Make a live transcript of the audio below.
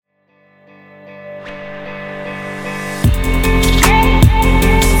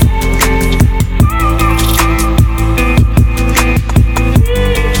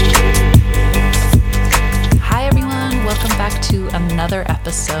another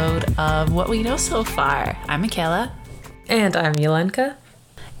episode of What We Know So Far. I'm Michaela. And I'm Yolenka.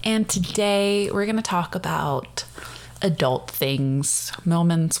 And today we're going to talk about adult things,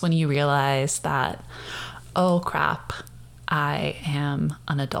 moments when you realize that, oh crap, I am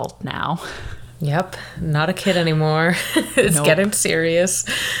an adult now. Yep, not a kid anymore. It's getting serious.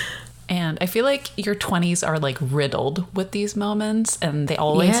 And I feel like your 20s are like riddled with these moments, and they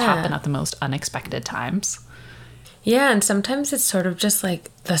always happen at the most unexpected times. Yeah, and sometimes it's sort of just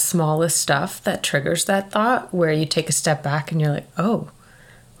like the smallest stuff that triggers that thought, where you take a step back and you're like, oh,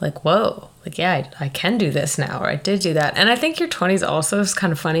 like, whoa, like, yeah, I can do this now, or I did do that. And I think your 20s also is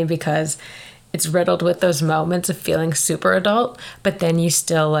kind of funny because it's riddled with those moments of feeling super adult, but then you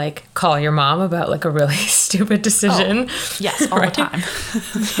still like call your mom about like a really stupid decision. Oh, yes, all the time.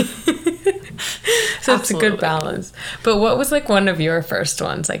 So it's a good balance. But what was like one of your first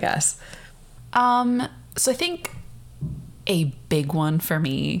ones, I guess? So I think a big one for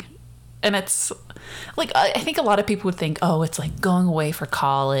me, and it's like, I think a lot of people would think, oh, it's like going away for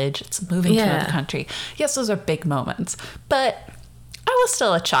college, it's moving to another country. Yes, those are big moments, but I was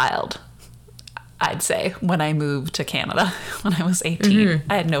still a child, I'd say, when I moved to Canada when I was 18.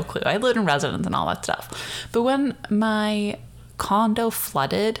 Mm-hmm. I had no clue. I lived in residence and all that stuff. But when my condo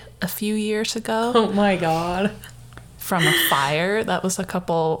flooded a few years ago. Oh my God. From a fire that was a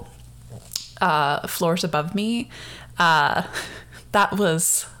couple floors above me, that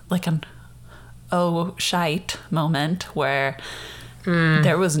was like an oh shite moment where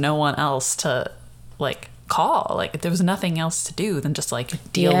there was no one else to like call. Like there was nothing else to do than just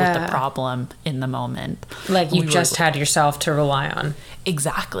like deal with the problem in the moment. Like you just had yourself to rely on.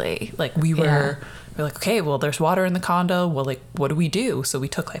 Exactly. Like we're like, okay, well, there's water in the condo. Well, like, what do we do? So we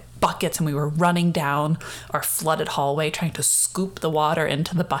took like buckets and we were running down our flooded hallway trying to scoop the water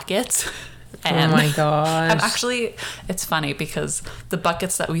into the buckets. And oh my gosh. I'm actually, it's funny because the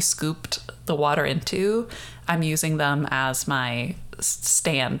buckets that we scooped the water into, I'm using them as my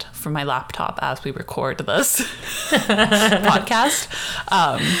stand for my laptop as we record this podcast.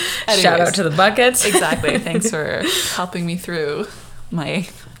 Anyways, shout out to the buckets. Exactly. Thanks for helping me through my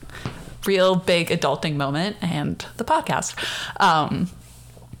real big adulting moment and the podcast.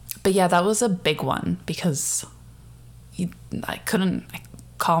 But yeah, that was a big one because I couldn't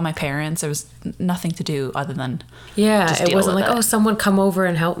call my parents. There was nothing to do other than just it wasn't like, it. oh, someone come over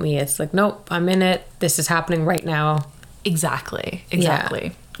and help me. It's like, nope, I'm in it. This is happening right now. Exactly.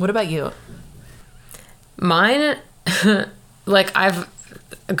 Yeah. What about you? Mine, like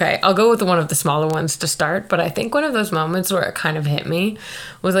I'll go with one of the smaller ones to start, but I think one of those moments where it kind of hit me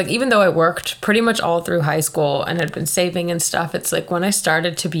was like, even though I worked pretty much all through high school and had been saving and stuff, it's like when I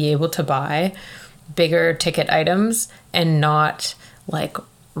started to be able to buy bigger ticket items and not like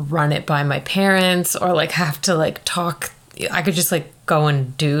run it by my parents or like have to like talk. I could just like go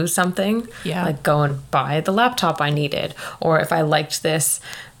and do something, like go and buy the laptop I needed, or if I liked this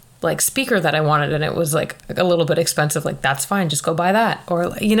like speaker that I wanted and it was like a little bit expensive, like that's fine, just go buy that.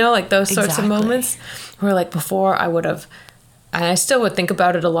 Or you know, like those sorts of moments where like before I would have, and I still would think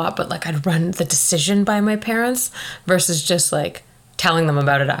about it a lot, but like I'd run the decision by my parents versus just like telling them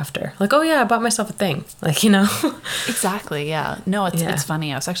about it after. Like, oh yeah, I bought myself a thing. Like, you know? Exactly, yeah. No, it's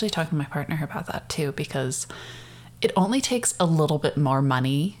funny. I was actually talking to my partner about that too, because it only takes a little bit more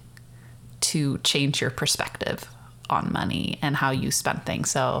money to change your perspective on money and how you spend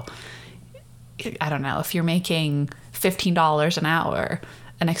things. So, I don't know, if you're making $15 an hour,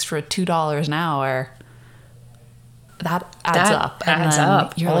 an extra $2 an hour, that adds up. And then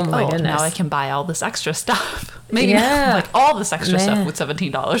you're like, oh, goodness. Now I can buy all this extra stuff. Maybe not like all this extra stuff with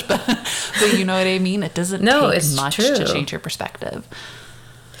 $17, but you know what I mean? It doesn't take much to change your perspective.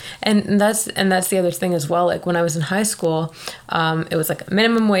 And that's the other thing as well. Like when I was in high school, it was like a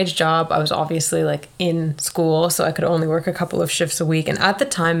minimum wage job. I was obviously like in school, so I could only work a couple of shifts a week. And at the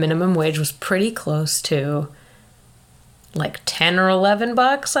time, minimum wage was pretty close to like 10 or 11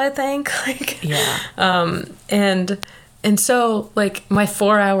 bucks, I think. Like, and so like my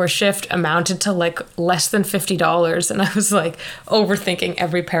 4-hour shift amounted to like less than $50. And I was like overthinking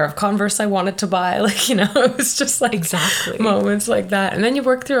every pair of Converse I wanted to buy. Like, you know, it was just like moments like that. And then you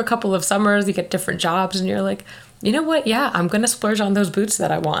work through a couple of summers, you get different jobs and you're like, you know what? Yeah, I'm going to splurge on those boots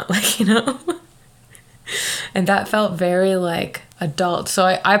that I want. Like, you know, and that felt very like adult. So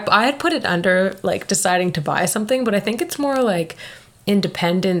I had put it under like deciding to buy something, but I think it's more like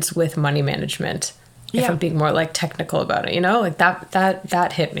independence with money management. If I'm being more like technical about it, you know, like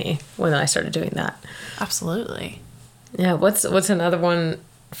that hit me when I started doing that. Absolutely. Yeah. What's another one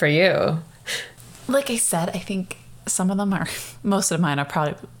for you? Like I said, I think most of mine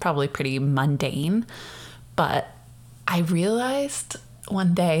are probably pretty mundane, but I realized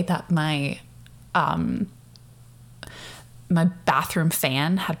one day that my bathroom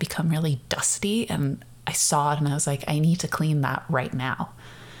fan had become really dusty, and I saw it and I was like, I need to clean that right now.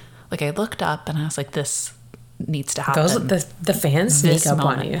 Like, I looked up and I was like, this needs to happen. The fans sneak up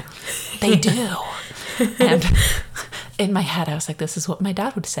on you. They do. And in my head, I was like, this is what my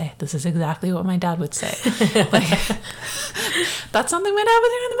dad would say. This is exactly what my dad would say. Like, that's something my dad would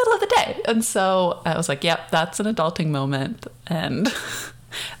do in the middle of the day. And so I was like, yep, that's an adulting moment. And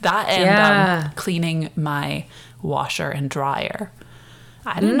that, and cleaning my washer and dryer.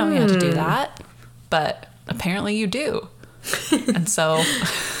 I didn't know you had to do that, but apparently you do. And so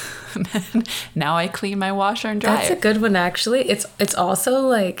now I clean my washer and dryer. That's a good one, actually. It's also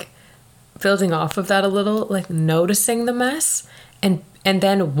like building off of that a little, like noticing the mess and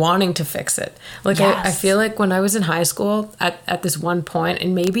then wanting to fix it. Like, yes. I feel like when I was in high school at this one point,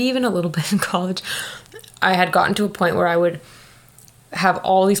 and maybe even a little bit in college, I had gotten to a point where I would have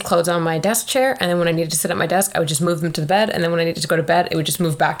all these clothes on my desk chair, and then when I needed to sit at my desk, I would just move them to the bed, and then when I needed to go to bed, it would just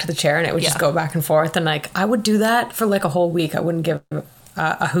move back to the chair, and it would just go back and forth, and like I would do that for like a whole week. I wouldn't give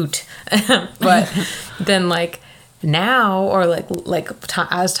a hoot. But then like now, or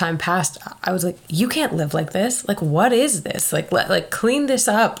as time passed, I was like, you can't live like this. Like, what is this? Like clean this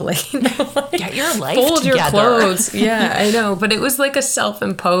up. Like, you know, like, get your life fold together. Your clothes. Yeah, I know. But it was like a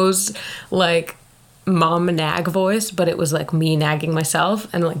self-imposed like mom nag voice, but it was like me nagging myself,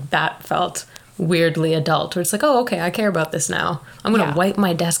 and like that felt weirdly adult, where it's like, oh, okay, I care about this now. I'm gonna wipe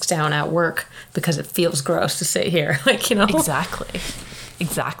my desk down at work because it feels gross to sit here. Like, you know. Exactly.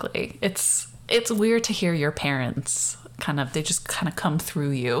 It's weird to hear your parents they just come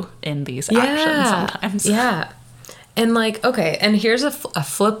through you in these actions sometimes. Yeah. And like, okay, and here's a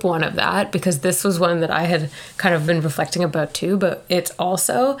flip one of that, because this was one that I had kind of been reflecting about too, but it's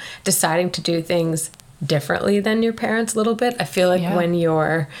also deciding to do things differently than your parents a little bit. I feel like when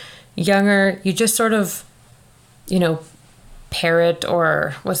you're younger, you just sort of, you know, parrot,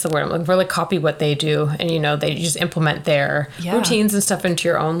 or what's the word I'm looking for, like copy what they do, and you know, they just implement their routines and stuff into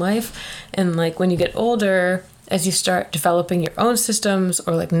your own life. And like when you get older, as you start developing your own systems,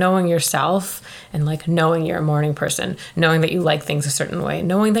 or like knowing yourself, and like knowing you're a morning person, knowing that you like things a certain way,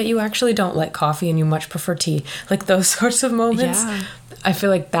 knowing that you actually don't like coffee and you much prefer tea, like those sorts of moments, I feel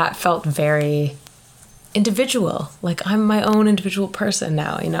like that felt very individual. Like, I'm my own individual person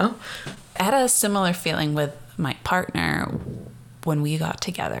now, you know? I had a similar feeling with my partner when we got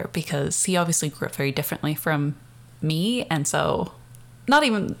together, because he obviously grew up very differently from me, and so not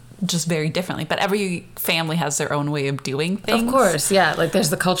even just very differently, but every family has their own way of doing things. Of course, yeah. Like, there's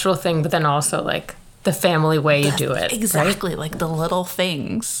the cultural thing, but then also like the family way you do it. Exactly, right? Like the little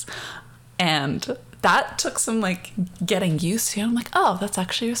things. And that took some like getting used to. I'm like, oh, that's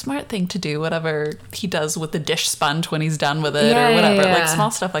actually a smart thing to do. Whatever he does with the dish sponge when he's done with it, or whatever, like small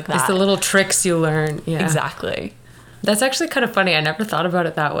stuff like that. It's the little tricks you learn. Yeah, exactly. That's actually kind of funny. I never thought about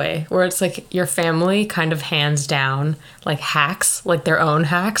it that way, where it's like your family kind of hands down like hacks, like their own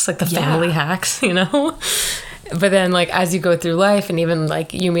hacks, like the family hacks, you know? But then like as you go through life, and even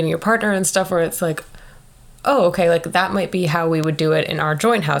like you meeting your partner and stuff, where it's like, oh, okay, like that might be how we would do it in our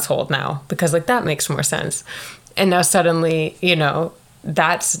joint household now, because like that makes more sense. And now suddenly, you know,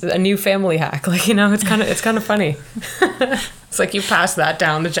 that's a new family hack. Like, you know, it's kind of funny. It's like you pass that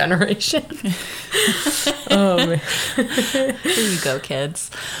down the generation. Oh man. Here you go,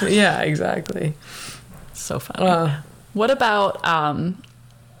 kids. Yeah, exactly. So funny. What about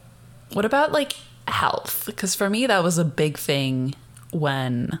like health? Because for me that was a big thing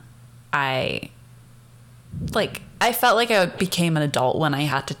when I felt like I became an adult when I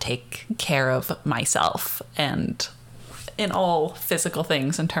had to take care of myself, and in all physical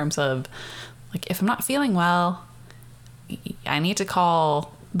things, in terms of like, if I'm not feeling well, I need to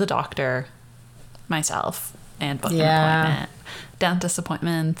call the doctor myself and book an appointment. Dentist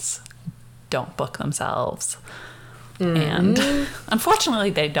appointments don't book themselves. And unfortunately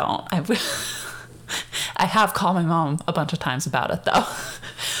they don't. I have called my mom a bunch of times about it though.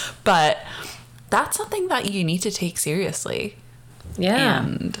 But that's something that you need to take seriously. Yeah.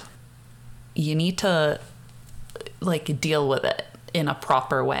 And you need to like deal with it in a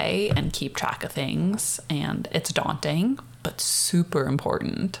proper way and keep track of things. And it's daunting, but super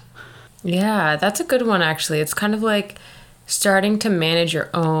important. Yeah, that's a good one, actually. It's kind of like starting to manage your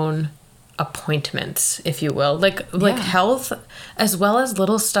own appointments, if you will. Like health, as well as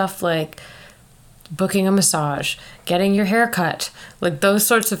little stuff like booking a massage, getting your hair cut, like those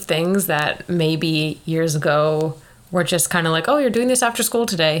sorts of things that maybe years ago were just kind of like, oh, you're doing this after school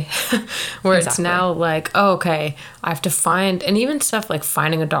today. Where it's now like, oh, okay, I have to find, and even stuff like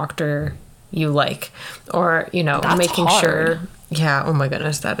finding a doctor you like, or, you know, That's making hard. sure. Yeah. Oh my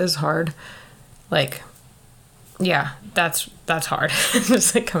goodness. That is hard. Like, yeah, that's hard.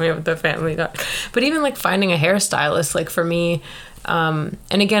 Just like coming up with a family doc. But even like finding a hairstylist, like for me, and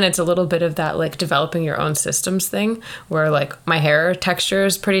again, it's a little bit of that like developing your own systems thing where like my hair texture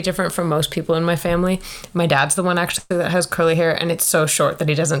is pretty different from most people in my family. My dad's the one actually that has curly hair, and it's so short that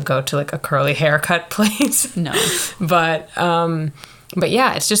he doesn't go to like a curly haircut place. No. But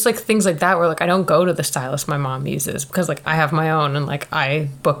yeah, it's just like things like that where like I don't go to the stylist my mom uses because like I have my own, and like I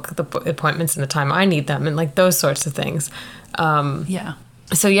book the appointments in the time I need them, and like those sorts of things. Yeah.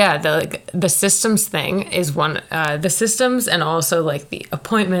 So yeah, the systems thing is one, the systems, and also like the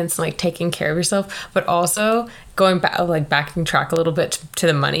appointments, like taking care of yourself, but also going back, like backing track a little bit to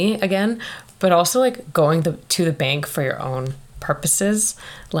the money again, but also like going to the bank for your own purposes,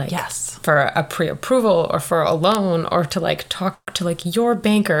 like Yes. for a pre-approval or for a loan, or to like talk to like your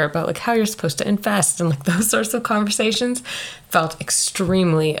banker about like how you're supposed to invest, and like those sorts of conversations felt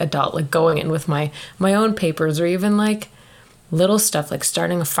extremely adult, like going in with my own papers, or even like little stuff like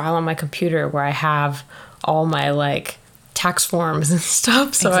starting a file on my computer where I have all my like tax forms and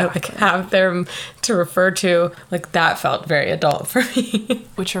stuff, so Exactly. I like have them to refer to. Like that felt very adult for me.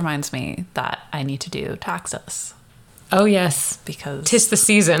 Which reminds me that I need to do taxes Oh yes, because 'tis the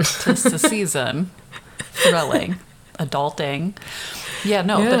season. it's the season. Thrilling. Adulting. Yeah,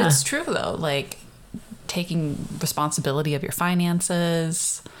 no, but Yeah. it's true though. Like taking responsibility of your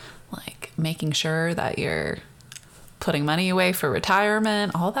finances, like making sure that you're putting money away for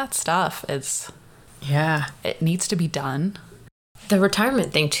retirement, all that stuff it needs to be done. The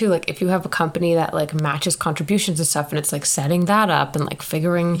retirement thing too, like if you have a company that like matches contributions and stuff, and it's like setting that up and like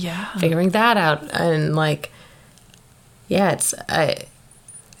figuring that out, and like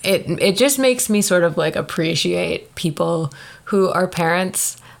it just makes me sort of like appreciate people who are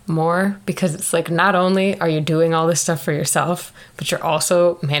parents more, because it's like not only are you doing all this stuff for yourself, but you're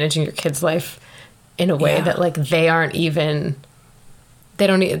also managing your kid's life in a way that like they're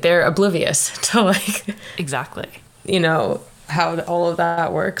oblivious to like Exactly. you know how all of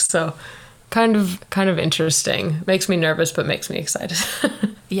that works. So kind of interesting. Makes me nervous, but makes me excited.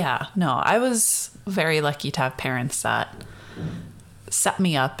 Yeah, no, I was very lucky to have parents that set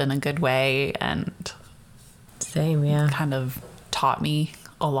me up in a good way and Same, yeah. kind of taught me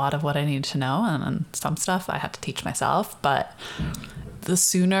a lot of what I needed to know, and then some stuff I had to teach myself. But the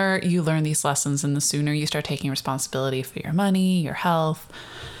sooner you learn these lessons and the sooner you start taking responsibility for your money, your health,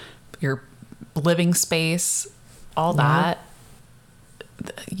 your living space, all that,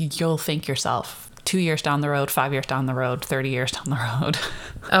 you'll think yourself 2 years down the road, 5 years down the road, 30 years down the road.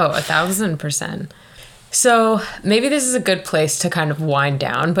 Oh, 1,000%. So maybe this is a good place to kind of wind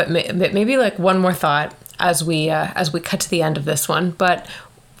down, but maybe like one more thought as we cut to the end of this one. But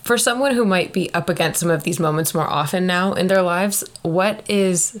for someone who might be up against some of these moments more often now in their lives, what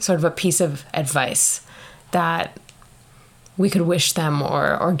is sort of a piece of advice that we could wish them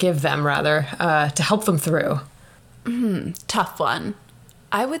or give them rather to help them through? Tough one.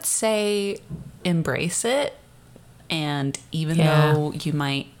 I would say embrace it. And even though you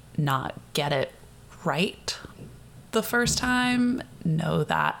might not get it right the first time, know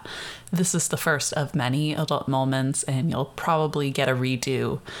that this is the first of many adult moments, and you'll probably get a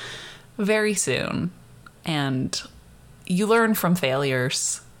redo very soon. And you learn from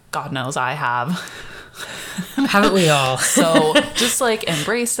failures. God knows I have. Haven't we all? So just like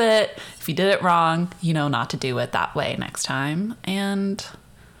embrace it. If you did it wrong, you know not to do it that way next time. And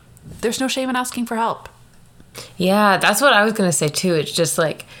there's no shame in asking for help. Yeah, that's what I was going to say too. It's just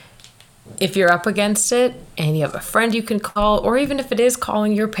like, if you're up against it and you have a friend you can call, or even if it is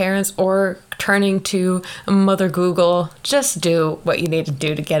calling your parents or turning to Mother Google, just do what you need to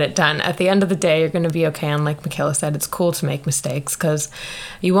do to get it done. At the end of the day, you're going to be okay. And like Michaela said, it's cool to make mistakes because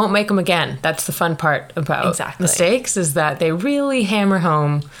you won't make them again. That's the fun part about mistakes, is that they really hammer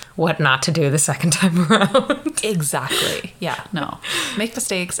home what not to do the second time around. Exactly. Yeah, no. Make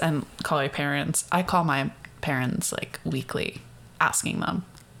mistakes and call your parents. I call my parents like weekly, asking them,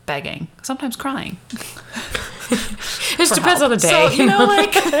 begging, sometimes crying. It just depends on the day. So, you know,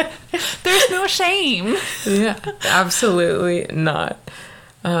 like, there's no shame. Yeah, absolutely not.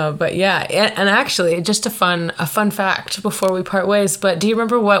 But yeah, and actually, just a fun fact before we part ways. But do you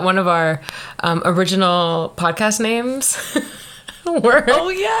remember what one of our original podcast names were? Oh,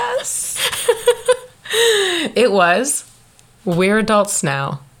 yes. It was We're Adults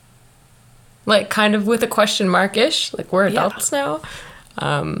Now. Like, kind of with a question mark-ish. Like, we're adults now.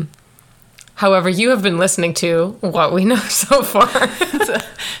 However, you have been listening to what we know so far.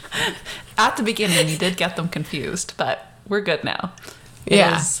 At the beginning, you did get them confused, but we're good now. It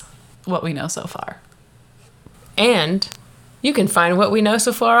Yeah. is what we know so far. And you can find what we know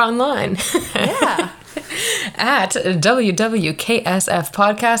so far online. Yeah. At WWKSF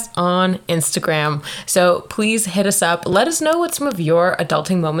Podcast on Instagram. So please hit us up. Let us know what some of your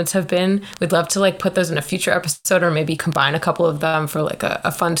adulting moments have been. We'd love to like put those in a future episode, or maybe combine a couple of them for like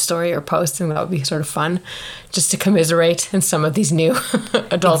a fun story or post, and that would be sort of fun just to commiserate in some of these new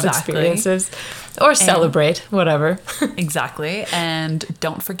adult experiences, or celebrate, whatever. Exactly. And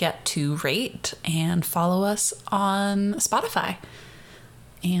don't forget to rate and follow us on Spotify.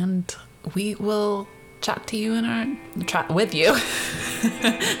 And we will chat to you with you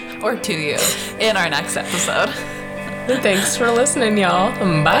or to you in our next episode. Thanks for listening, y'all.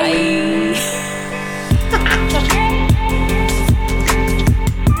 Bye. Bye.